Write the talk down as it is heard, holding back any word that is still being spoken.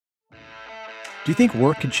Do you think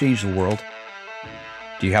work could change the world?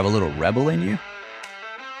 Do you have a little rebel in you?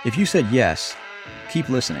 If you said yes, keep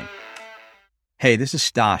listening. Hey, this is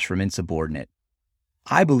Stash from Insubordinate.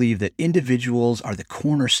 I believe that individuals are the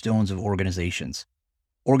cornerstones of organizations.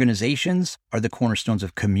 Organizations are the cornerstones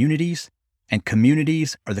of communities, and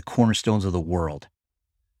communities are the cornerstones of the world.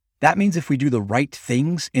 That means if we do the right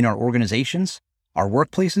things in our organizations, our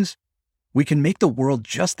workplaces, we can make the world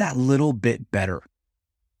just that little bit better.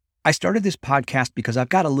 I started this podcast because I've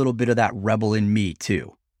got a little bit of that rebel in me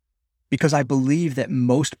too. Because I believe that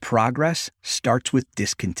most progress starts with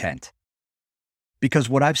discontent. Because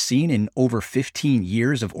what I've seen in over 15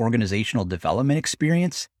 years of organizational development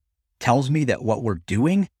experience tells me that what we're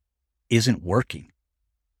doing isn't working.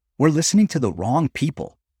 We're listening to the wrong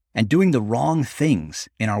people and doing the wrong things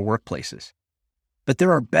in our workplaces. But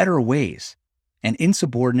there are better ways, and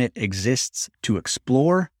Insubordinate exists to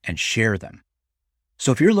explore and share them.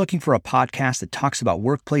 So if you're looking for a podcast that talks about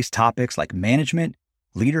workplace topics like management,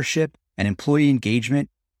 leadership, and employee engagement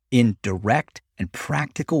in direct and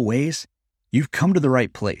practical ways, you've come to the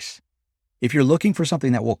right place. If you're looking for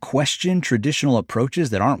something that will question traditional approaches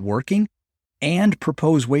that aren't working and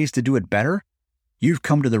propose ways to do it better, you've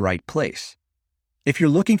come to the right place. If you're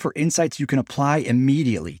looking for insights you can apply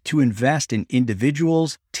immediately to invest in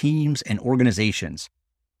individuals, teams, and organizations,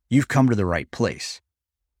 you've come to the right place.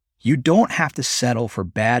 You don't have to settle for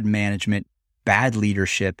bad management, bad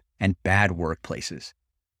leadership, and bad workplaces.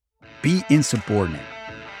 Be insubordinate,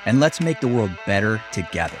 and let's make the world better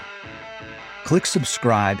together. Click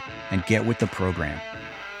subscribe and get with the program.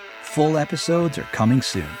 Full episodes are coming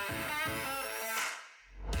soon.